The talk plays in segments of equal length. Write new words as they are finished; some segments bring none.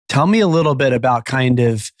Tell me a little bit about kind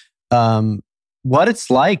of what it's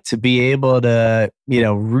like to be able to,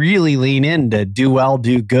 really lean in to do well,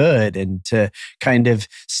 do good, and to kind of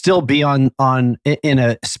still be in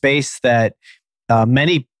a space that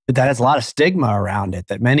that has a lot of stigma around it,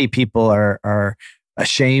 that many people are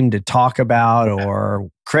ashamed to talk about or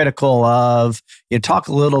critical of. You talk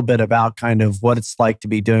a little bit about kind of what it's like to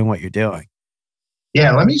be doing what you're doing.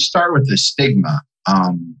 Yeah, let me start with the stigma.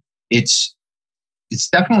 It's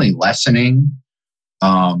definitely lessening.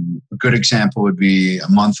 A good example would be a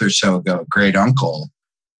month or so ago, a great uncle,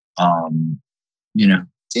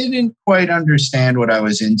 didn't quite understand what I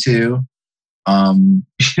was into.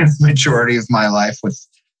 Majority of my life with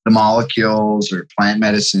the molecules or plant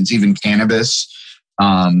medicines, even cannabis.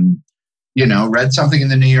 Read something in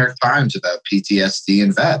the New York Times about PTSD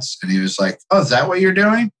in vets. And he was like, "Oh, is that what you're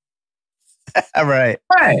doing?" Right.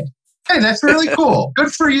 Hey, that's really cool.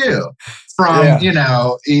 Good for you. From,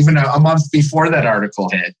 even a month before that article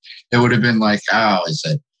hit, it would have been like, "Oh, is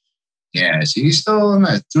he still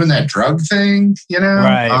doing that drug thing?"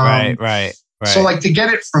 Right. So like to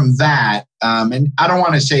get it from that, and I don't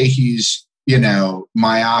want to say he's,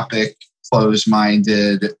 myopic,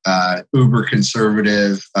 closed-minded, uber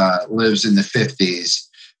conservative, lives in the 50s,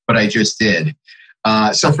 but I just did.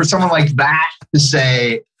 So for someone like that to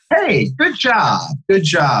say, "Hey, good job.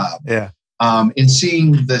 Yeah. In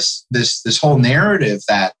seeing this whole narrative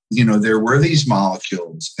that, there were these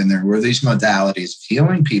molecules and there were these modalities of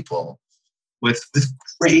healing people with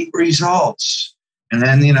great results. And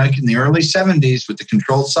then, in the early 70s with the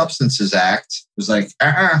Controlled Substances Act, it was like,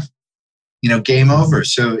 game over.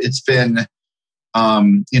 So it's been,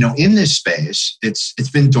 in this space, it's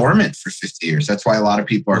been dormant for 50 years. That's why a lot of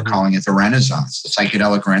people are calling it the Renaissance, the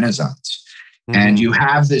psychedelic Renaissance. And you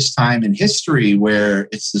have this time in history where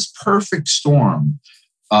it's this perfect storm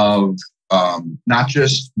of not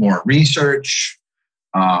just more research,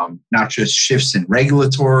 not just shifts in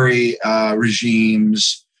regulatory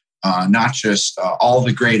regimes, not just all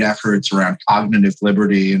the great efforts around cognitive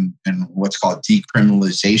liberty and what's called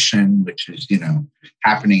decriminalization, which is,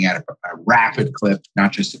 happening at a rapid clip,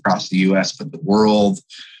 not just across the US, but the world.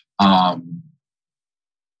 But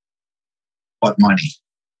money.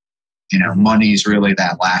 Money is really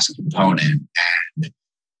that last component. And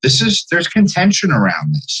there's contention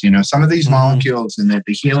around this. Some of these molecules and the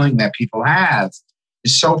healing that people have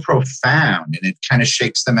is so profound, and it kind of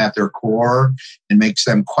shakes them at their core and makes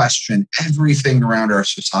them question everything around our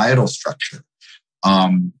societal structure.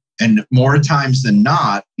 And more times than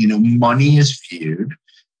not, money is viewed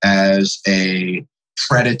as a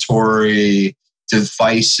predatory,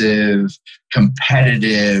 divisive,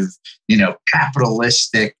 competitive,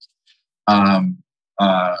 capitalistic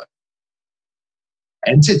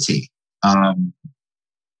entity.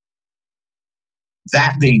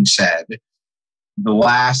 That being said, the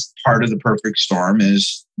last part of the perfect storm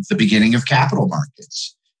is the beginning of capital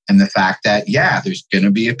markets and the fact that, there's going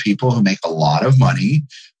to be a people who make a lot of money.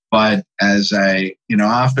 But as I,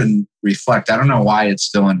 often reflect, I don't know why it's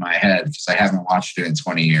still in my head because I haven't watched it in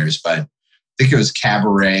 20 years, but I think it was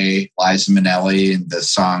Cabaret, Liza Minnelli, and the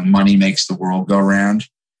song "Money Makes the World Go Round."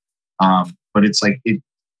 But it's like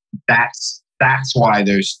that's why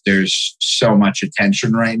there's so much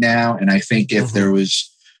attention right now. And I think if there was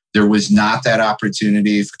not that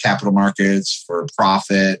opportunity for capital markets, for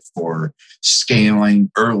profit, for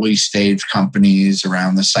scaling early stage companies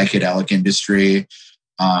around the psychedelic industry,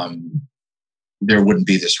 there wouldn't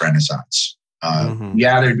be this renaissance.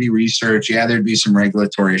 There'd be research. There'd be some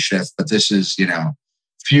regulatory shift, but this is,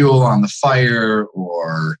 fuel on the fire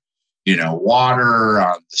or, water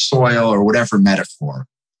on the soil or whatever metaphor.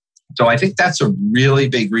 So I think that's a really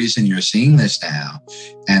big reason you're seeing this now.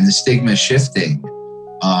 And the stigma shifting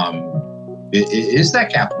is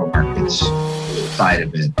that capital markets side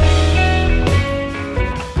of it.